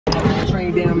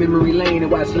train down memory lane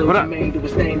and watch Lil Jermaine do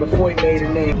his thing before he made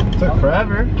a name. Took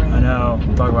forever. I know.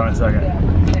 We'll talk about it in a second.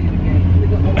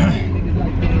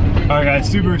 Alright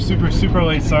guys, super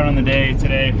late start on the day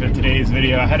today for today's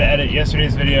video. I had to edit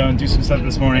yesterday's video and do some stuff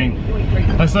this morning.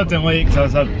 I slept in late because I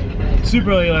was up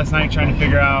super late last night trying to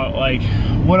figure out like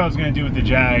what I was going to do with the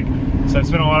Jag. So I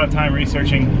spent a lot of time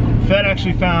researching. Fed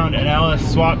actually found an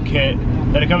LS swap kit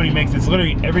that a company makes. It's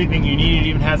literally everything you need. It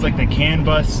even has like the CAN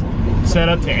bus set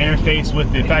up to interface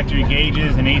with the factory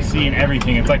gauges and AC and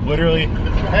everything. It's like literally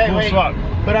full swap.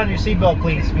 Put on your seatbelt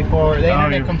please before the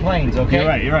internet complains, okay?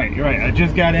 You're right. I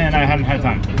just got in, I hadn't had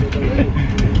time.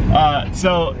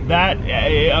 So that,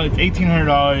 it's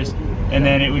 $1,800, and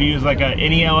then it would use like a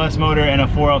NELS motor and a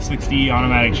 4L60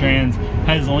 automatic trans.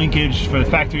 Has linkage for the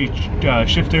factory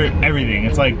shifter, everything.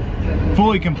 It's like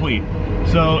fully complete.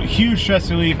 So huge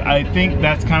stress relief. I think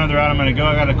that's kind of the route I'm gonna go.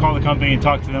 I gotta call the company and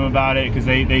talk to them about it because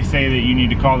they say that you need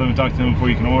to call them and talk to them before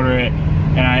you can order it.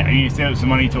 And I need to save up some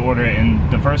money to order it in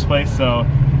the first place. So,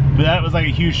 but that was like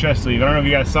a huge stress relief. I don't know if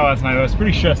you guys saw last night, but I was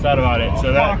pretty stressed out about it.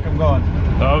 So that, I'm going.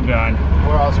 Oh God.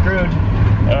 We're all screwed.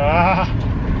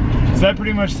 So that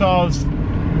pretty much solves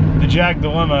the Jag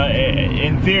dilemma.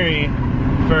 In theory,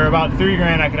 for about $3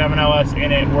 grand, I could have an LS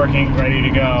in it, working, ready to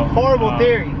go. Horrible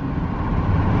theory.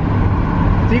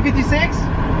 T56?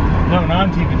 No,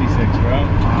 non-T56, bro.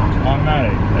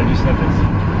 Automatic. I just said this.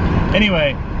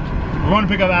 Anyway, we're going to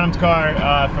pick up Adam's car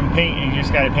from paint. You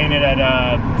just got it painted at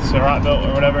Seratville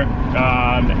or whatever.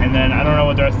 And then I don't know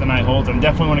what the rest of the night holds. I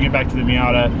definitely want to get back to the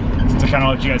Miata to kind of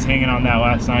let you guys hanging on that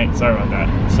last night. Sorry about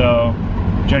that. So,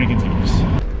 journey continues.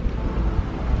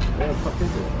 It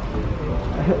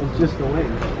was just the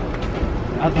wing.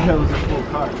 I thought it was a full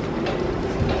car.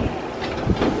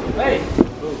 Hey!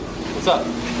 What's up?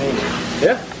 Hey.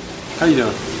 Yeah? How you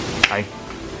doing? Hi.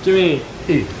 Jimmy.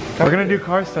 Hey. We're gonna do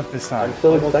car stuff this time. I'm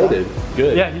so excited.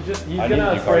 Good. Yeah, he's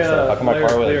gonna spray How come my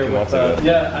car was like 2 months ago?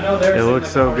 Yeah, I know there. It looks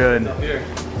so good.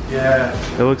 Yeah.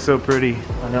 It looks so pretty.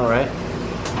 I know, right?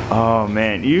 Oh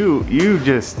man, you're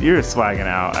swagging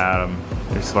out, Adam.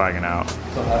 You're swagging out.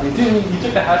 So happy. Dude, you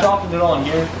took the hatch off and did it on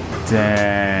here?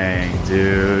 Dang,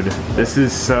 dude. This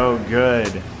is so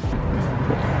good.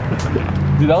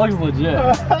 Dude, that looks legit.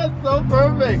 That's so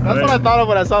perfect. That's what I thought of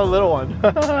when I saw the little one.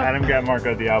 Adam got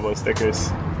Marco Diablo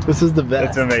stickers. This is the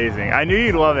best. That's amazing. I knew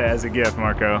you'd love it as a gift,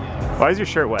 Marco. Why is your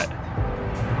shirt wet?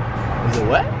 Is it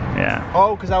wet? Yeah.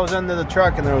 Oh, because I was under the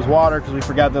truck and there was water because we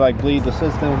forgot to like bleed the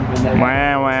system. And then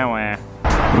Wah.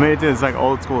 We made it to this like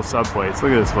old school sub place.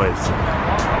 Look at this place.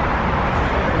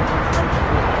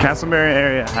 Castleberry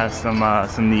area has some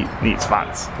neat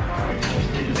spots.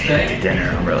 Man,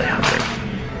 dinner. I'm really hungry.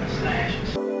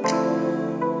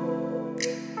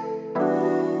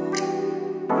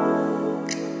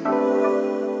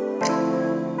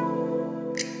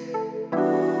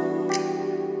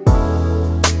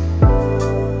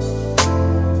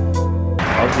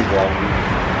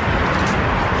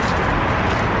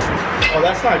 Oh,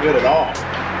 that's not good at all.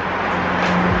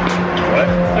 What?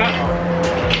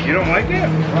 You don't like it?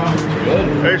 Good.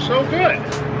 They're so good.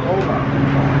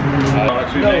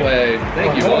 No way.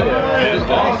 Thank you. That is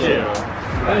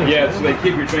awesome. Yeah, so they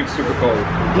keep your drinks super cold.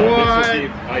 What? This will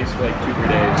keep ice for like 2 or 3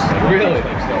 days. Like, Really?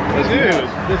 Dude,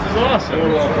 this is awesome.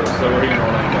 So we're eating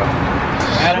all night now.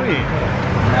 Sweet.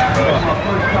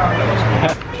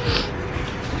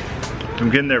 I'm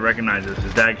getting there to recognize this.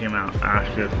 His dad came out,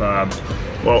 asked if,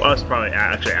 well, us probably,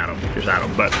 actually Adam, just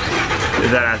Adam, but his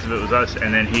dad asked if it was us,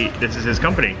 and then this is his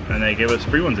company, and they gave us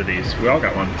free ones of these. We all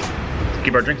got one to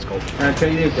keep our drinks cold. Can I tell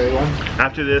you the great one?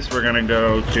 After this, we're gonna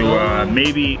go to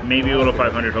maybe a little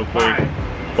 500, hopefully,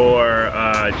 or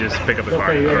just pick up the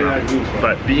car. I don't know.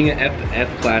 But being an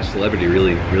F-class celebrity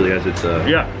really has its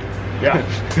yeah.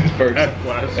 perks.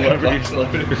 F-class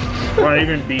celebrity. Or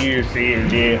even B or C or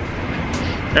D.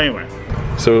 Anyway.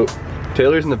 So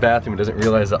Taylor's in the bathroom and doesn't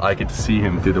realize that I get to see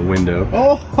him through the window.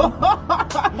 Oh!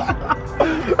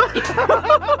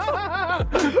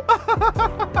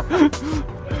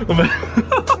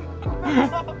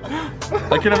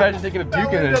 I can imagine taking a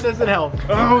puke in it. That doesn't help.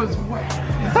 Oh, it's wet.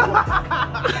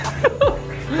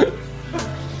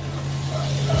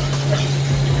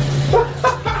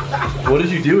 What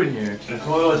did you do in here? The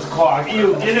toilet's clogged.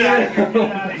 Ew, get it out of here.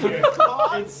 Get out of here.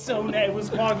 It's so net. It was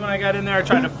clogged when I got in there. I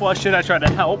tried to flush it. I tried to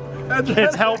help.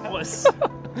 It's helpless.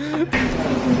 We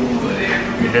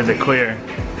did the clear.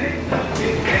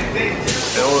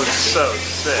 It looks so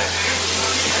sick.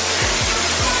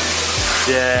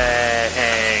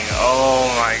 Dang. Oh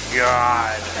my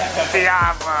God.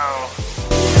 Diablo.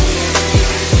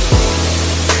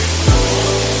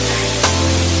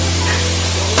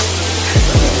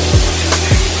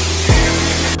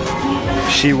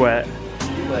 She wet.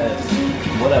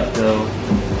 What up, though?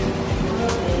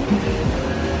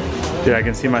 Dude, I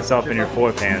can see myself in your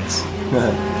floor pants.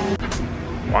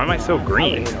 Why am I so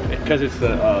green? Because it's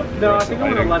the No, I think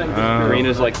I'm gonna let it go. green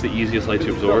is like the easiest light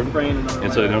to absorb,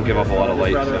 and so they don't give off a lot of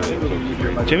light.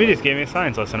 So Jimmy just gave me a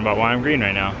science lesson about why I'm green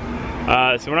right now.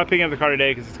 So we're not picking up the car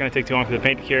today because it's gonna take too long for the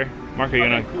paint to cure. Mark, are you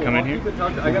gonna come in here?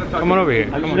 Come on over here.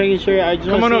 I'm just making sure. I just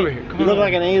Come on see, over here. Come you on look over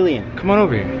like an alien. Come on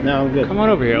over here. No, I'm good. Come on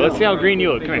over here. Let's see how green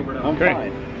you look. Come here. I'm Come here.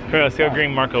 fine. Come here. Let's see how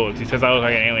green Marco looks. He says I look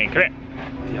like an alien. Come here.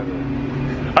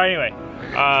 All right, anyway.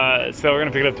 So we're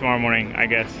gonna pick it up tomorrow morning, I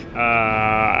guess.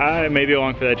 I may be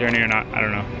along for that journey or not. I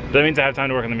don't know. But that means I have time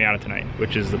to work on the Miata tonight,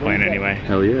 which is the plan anyway.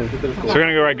 hell yeah. So we're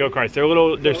gonna go ride go-karts.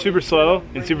 They're super slow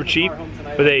and super cheap,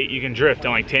 but you can drift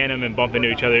and like tandem and bump into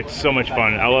each other. It's so much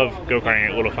fun. I love go-karting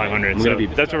at Little 500. So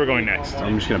that's where we're going next.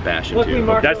 I'm just gonna bash him too.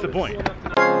 That's the point.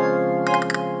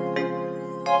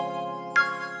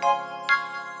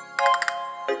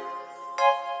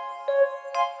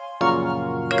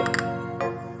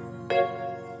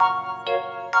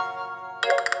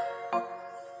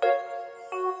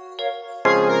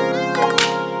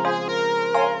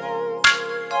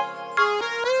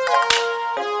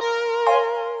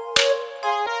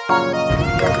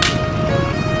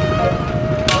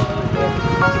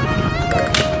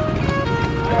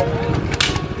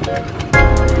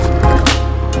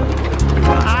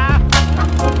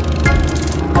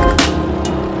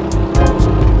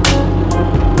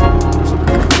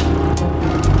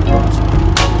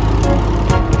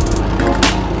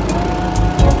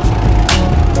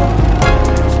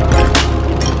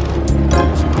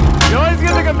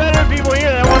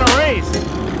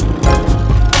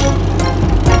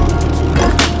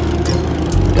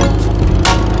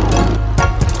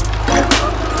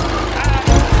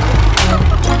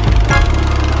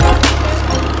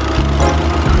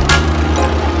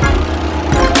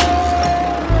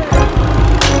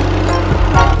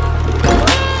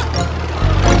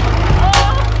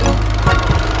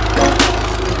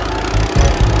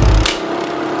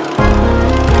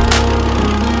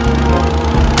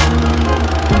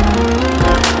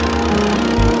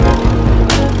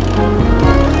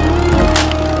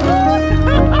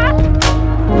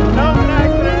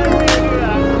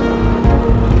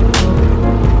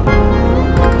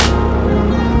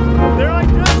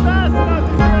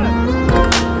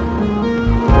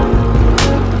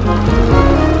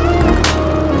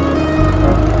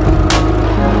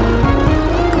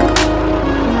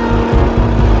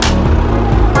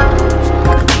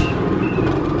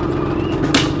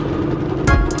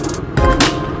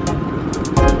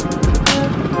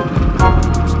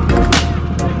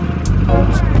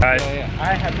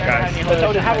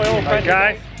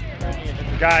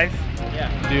 Guys,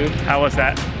 dude, how was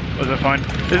that? Was it fun?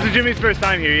 This is Jimmy's first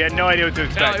time here. He had no idea what to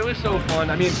expect. No, it was so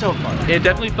fun. I mean, It's so fun. it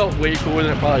definitely felt way cooler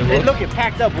than it probably looked. Look, it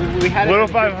packed up. We had Little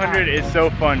it. 500 is so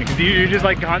fun because you're just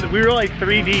like we were like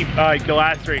 3 deep, like the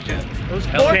last ration. It was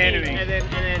 4 tandeming. and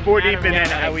then 4 deep, and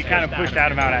then we kind of pushed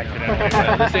Adam out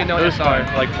accidentally. This ain't no SR,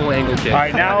 like full angle kick. All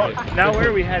right, now where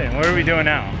are we heading? What are we doing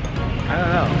now? I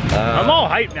don't know. I'm all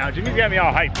hyped now. Jimmy's got me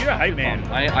all hyped. You're a hype man.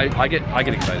 I get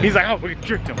excited. He's like, oh, we're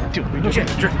drifting. We're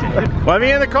drifting. Let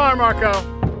me in the car, Marco.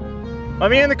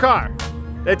 Let me in the car.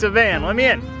 It's a van. Let me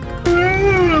in.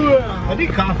 I need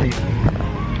coffee.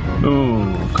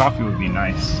 Ooh, coffee would be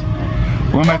nice.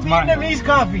 We're going back to my Vietnamese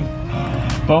coffee.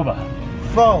 boba.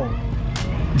 Pho.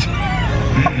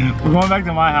 We're going back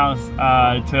to my house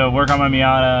to work on my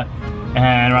Miata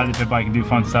and ride the pit bike and do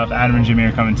fun stuff. Adam and Jimmy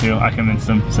are coming too. I convinced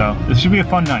them, so this should be a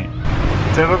fun night.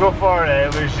 Typical Florida.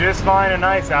 It was just fine and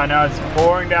nice out. Now it's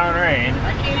pouring down rain.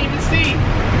 I can't even see.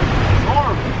 It's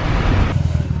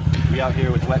horrible. We out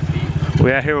here with wet feet.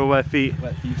 We out here with wet feet.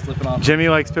 Wet feet slipping off. Jimmy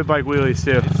likes pit bike wheelies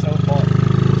too. It's so fun.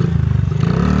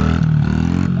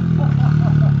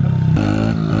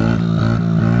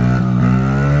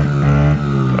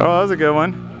 Oh, that was a good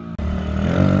one.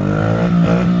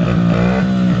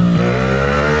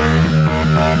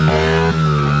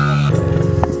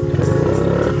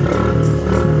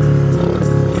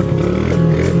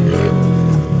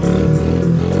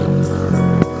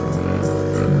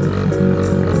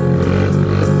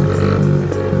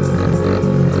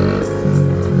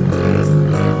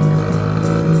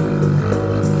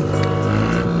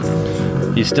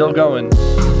 He's still going.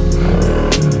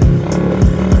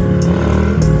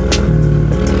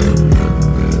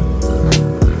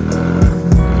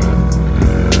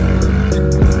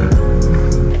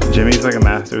 Jimmy's like a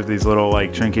master with these little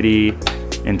like trinkety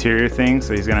interior things,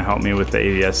 so he's gonna help me with the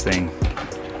ABS thing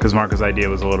because Marco's idea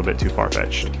was a little bit too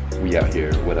far-fetched. We out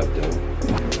here. What up, though?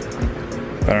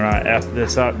 Better not F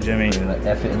this up, Jimmy.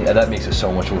 F it, yeah, that makes it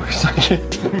so much worse.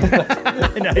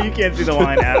 No, you can't see the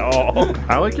line at all.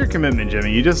 I like your commitment,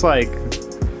 Jimmy. You just like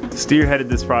steer-headed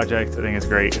this project. I think it's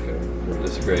great.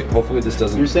 This is great. Hopefully this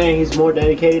doesn't... You're saying he's more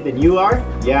dedicated than you are?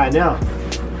 Yeah, I know.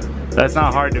 That's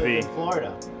not hard to be.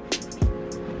 Florida.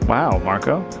 Wow,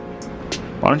 Marco.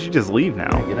 Why don't you just leave now?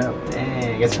 Get out.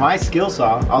 Dang, it's my skill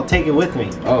saw. I'll take it with me.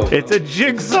 Oh. It's a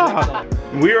jigsaw.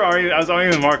 I was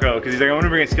arguing with Marco because he's like, I want to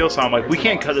bring a skill saw. I'm like, we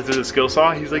can't cut this with a skill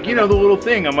saw. He's like, you know, the little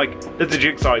thing. I'm like, that's a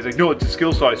jigsaw. He's like, no, it's a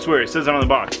skill saw. I swear, it says it on the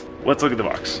box. Let's look at the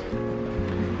box.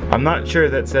 I'm not sure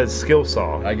that says skill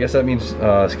saw. I guess that means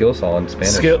skill saw in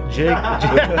Spanish. Jig.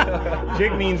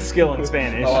 Jig means skill in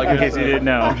Spanish, in case you didn't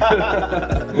know.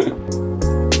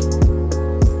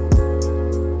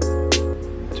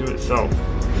 To itself.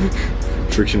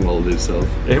 Friction welded itself.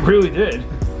 It really did.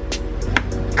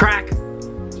 Crack!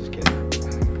 Just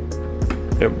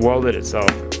kidding. It welded itself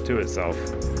to itself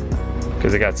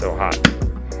because it got so hot.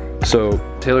 So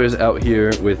Taylor's out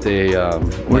here with a...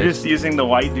 We're just using the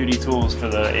light duty tools for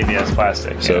the ABS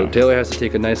plastic. So Taylor has to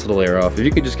take a nice little layer off. If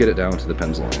you could just get it down to the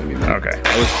pencil line. That'd be fine. Okay.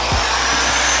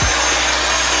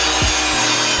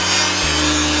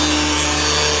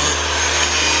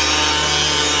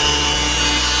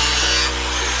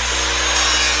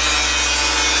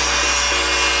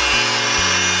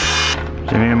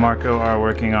 Jimmy and Marco are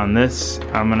working on this.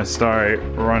 I'm gonna start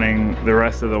running the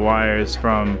rest of the wires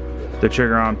from the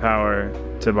trigger on power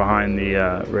to behind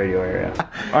the radio area.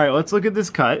 All right, let's look at this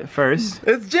cut first.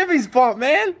 It's Jimmy's fault,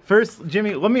 man. First,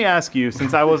 Jimmy, let me ask you,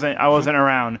 since I wasn't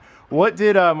around, what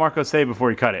did Marco say before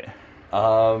he cut it?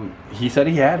 He said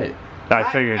he had it. I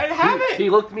figured. I have it. He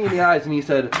looked me in the eyes and he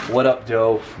said, "What up,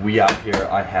 Joe? We out here.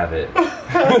 I have it."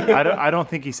 I don't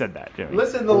think he said that, Jimmy.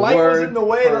 Listen, the light was in the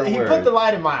way. per He word. put the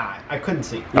light in my eye. I couldn't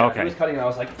see. Yeah, Okay. He was cutting and I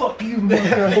was like, "Fuck you,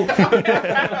 man."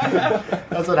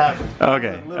 That's what happened.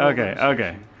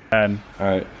 Okay. And All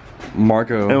right,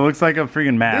 Marco. it looks like a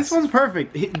freaking mask. This one's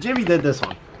perfect. Jimmy did this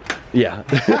one. Yeah.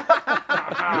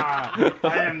 I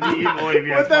am the evil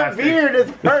ABS With that plastic. beard,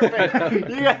 it's perfect.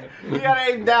 you gotta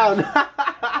aim down.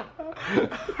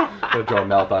 Gonna draw a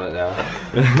mouth on it now.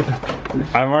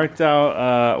 I marked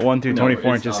out 1 through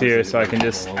 24 inches here so I can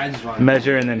just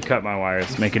measure and then cut my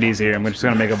wires. Make it easier. I'm just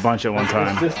gonna make a bunch at one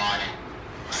time.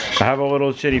 I have a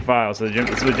little shitty file, so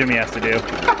this is what Jimmy has to do.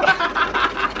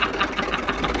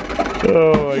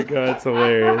 Oh my god, it's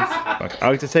hilarious. I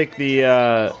like to take the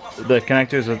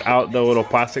connectors without the little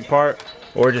plastic part,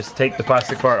 or just take the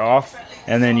plastic part off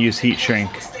and then use heat shrink.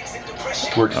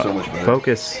 Works so much better.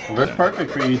 Focus. It's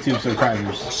perfect for YouTube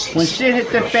subscribers. When shit hit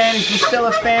the fan, is you still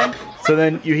a fan? So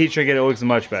then you heat shrink it, it looks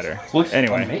much better. Looks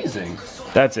Anyway, amazing.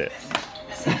 that's it.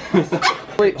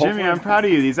 Jimmy, I'm proud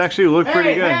of you. These actually look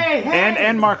pretty good.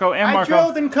 And Marco, I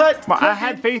drilled and cut. I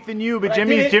had faith in you, but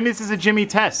Jimmy's is a Jimmy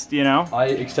test, you know? I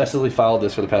excessively filed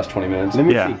this for the past 20 minutes. Let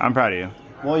me Yeah, see. I'm proud of you.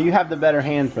 Well, you have the better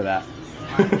hand for that.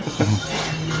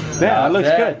 Yeah, it looks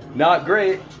good. Not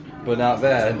great, but not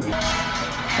bad.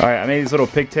 All right, I made these little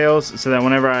pigtails so that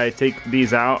whenever I take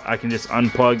these out, I can just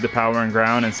unplug the power and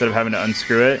ground instead of having to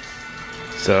unscrew it.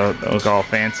 So they look all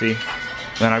fancy.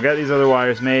 Then I've got these other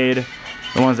wires made,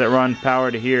 the ones that run power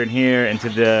to here and here, and to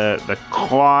the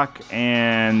clock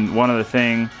and one other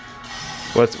thing.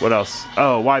 What else?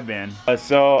 Oh, wideband.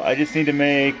 So I just need to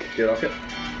make Get off it.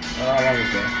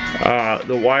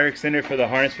 the wire extender for the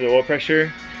harness for the oil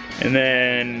pressure, and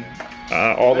then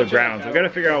all the grounds. I've got to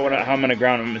figure out how I'm gonna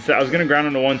ground them. So I was gonna ground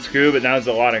them to one screw, but now there's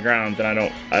a lot of grounds, and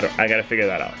I gotta figure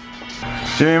that out.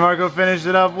 Jimmy and Marco finished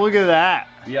it up. Look at that,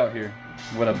 Be out here.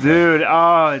 What up, dude.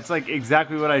 Oh, it's like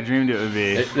exactly what I dreamed it would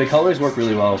be. The colors work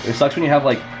really well. It sucks when you have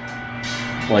like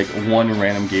one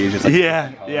random gauge. It's like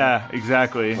Yeah,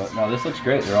 exactly. But no, this looks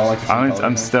great. They're all like the same color.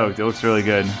 I'm stoked. It looks really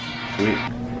good. Sweet.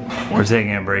 We're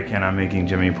taking a break and I'm making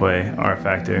Jimmy play R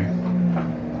Factor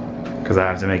because I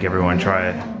have to make everyone try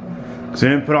it. So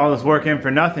we didn't put all this work in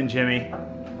for nothing, Jimmy.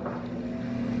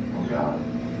 Oh god.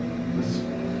 This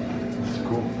is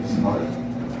cool. This is hard.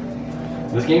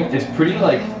 This game is pretty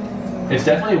like, it's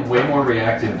definitely way more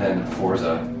reactive than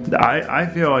Forza. I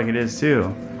feel like it is too.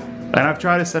 And I've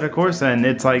tried to set a course and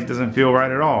it's like doesn't feel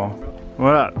right at all.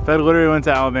 What up? Fed literally went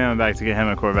to Alabama back to get him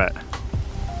a Corvette.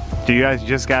 Do you guys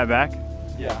just got back?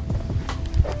 Yeah.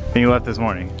 And you left this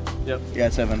morning? Yep. Yeah,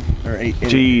 7 or 8.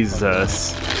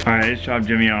 Jesus. All right, I just dropped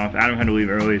Jimmy off. Adam had to leave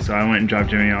early, so I went and dropped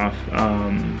Jimmy off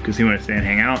because he wanted to stay and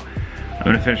hang out. I'm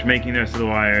gonna finish making the rest of the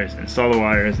wires, install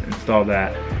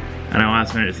that. And I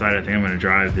last minute decided I think I'm gonna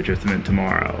drive the drift event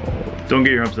tomorrow. Don't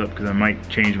get your hopes up because I might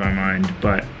change my mind,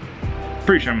 but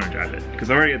pretty sure I'm gonna drive it because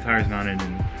I already got tires mounted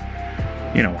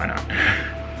and you know, why not?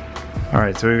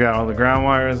 Alright, so we've got all the ground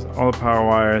wires, all the power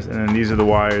wires, and then these are the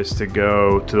wires to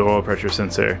go to the oil pressure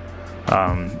sensor,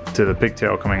 to the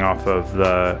pigtail coming off of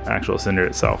the actual cylinder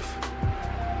itself.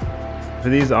 For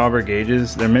these auger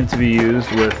gauges, they're meant to be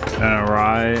used with an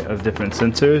array of different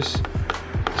sensors.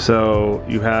 So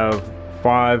you have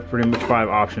pretty much five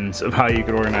options of how you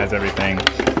could organize everything.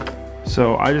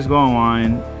 So I just go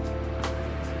online,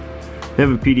 they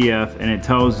have a PDF, and it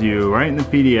tells you right in the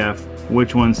PDF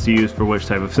which ones to use for which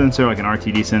type of sensor, like an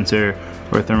RTD sensor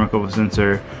or a thermocouple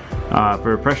sensor.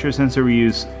 For a pressure sensor, we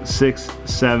use 6,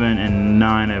 7, and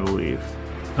 9, I believe.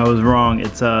 I was wrong,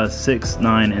 it's 6,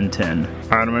 9, and 10.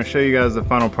 Alright, I'm going to show you guys the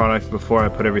final product before I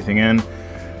put everything in.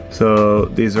 So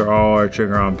these are all our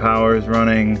trigger on powers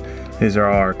running. These are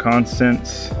all our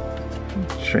constants.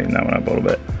 Straighten that one up a little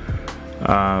bit.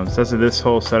 So that's what this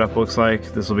whole setup looks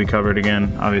like. This will be covered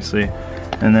again, obviously.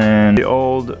 And then the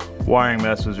old wiring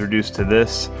mess was reduced to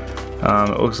this.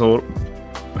 It looks a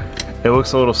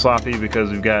little sloppy because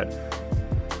we've got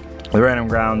the random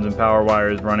grounds and power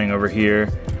wires running over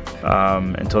here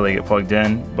until they get plugged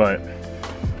in. But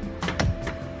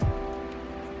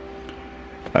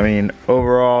I mean,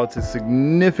 overall, it's a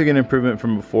significant improvement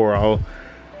from before. I'll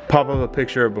pop up a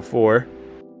picture of before.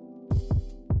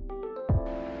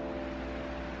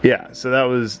 Yeah, so that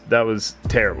was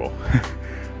terrible.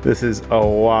 This is a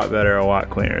lot better, a lot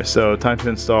cleaner. So time to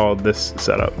install this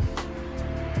setup.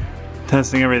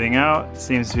 Testing everything out,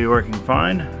 seems to be working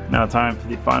fine. Now time for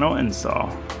the final install.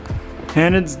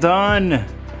 And it's done.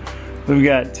 We've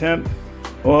got temp,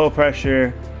 oil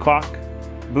pressure, clock,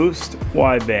 boost,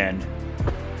 wideband.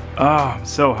 Oh, I'm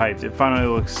so hyped. It finally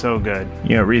looks so good.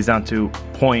 You know, it reads down to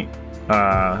point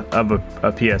of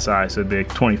a PSI, so it'd be like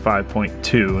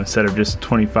 25.2 instead of just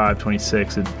 25,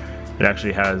 26. It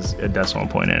actually has a decimal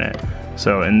point in it.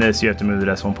 So in this, you have to move the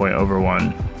decimal point over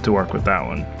 1 to work with that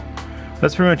one.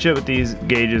 That's pretty much it with these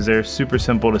gauges. They're super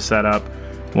simple to set up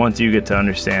once you get to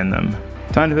understand them.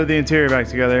 Time to put the interior back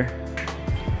together.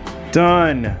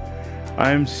 Done!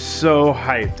 I'm so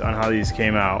hyped on how these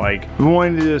came out. Like, I've been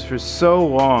wanting to do this for so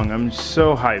long. I'm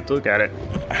so hyped. Look at it.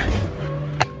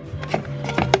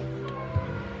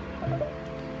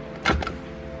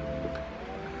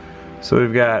 So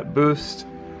we've got boost,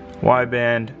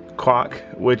 wideband, clock,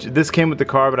 which this came with the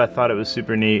car, but I thought it was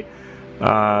super neat.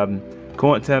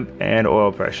 Coolant temp and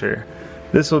oil pressure.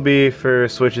 This will be for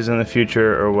switches in the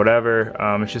future or whatever.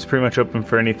 It's just pretty much open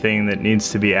for anything that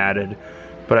needs to be added.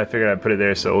 But I figured I'd put it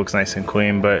there so it looks nice and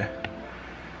clean. But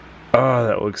oh,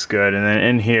 that looks good. And then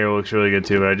in here it looks really good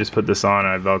too. But I just put this on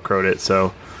and I velcroed it,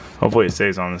 so hopefully it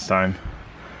stays on this time.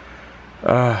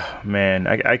 Man,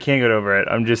 I can't get over it.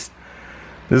 This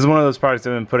is one of those products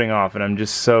I've been putting off, and I'm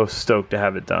just so stoked to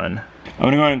have it done. I'm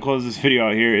gonna go ahead and close this video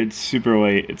out here. It's super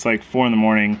late. It's like 4 in the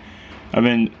morning. I've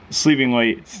been sleeping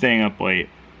late, staying up late,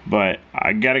 but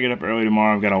I gotta get up early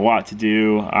tomorrow. I've got a lot to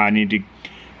do. I need to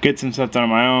get some stuff done on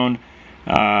my own.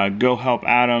 Go help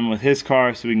Adam with his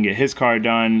car so we can get his car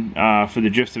done for the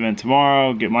drift event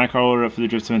tomorrow. Get my car loaded up for the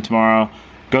drift event tomorrow.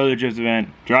 Go to the drift event,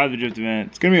 drive the drift event.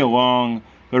 It's gonna be a long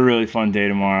but a really fun day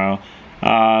tomorrow.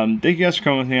 Thank you guys for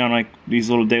coming with me on like these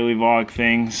little daily vlog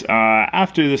things.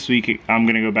 After this week, I'm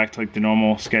gonna go back to like the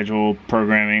normal schedule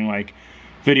programming, like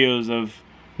videos of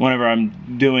whenever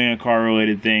I'm doing a car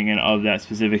related thing and of that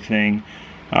specific thing.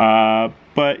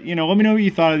 But you know, let me know what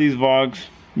you thought of these vlogs,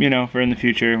 you know, for in the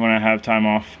future when I have time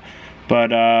off.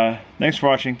 But thanks for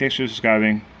watching, thanks for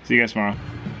subscribing. See you guys tomorrow.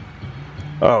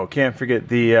 Oh, can't forget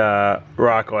the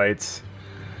rock lights.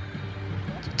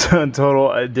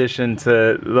 Total addition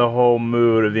to the whole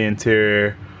mood of the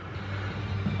interior.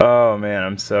 Oh man,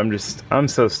 I'm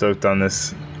so stoked on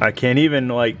this. I can't even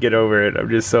like get over it. I'm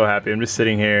just so happy. I'm just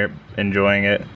sitting here enjoying it.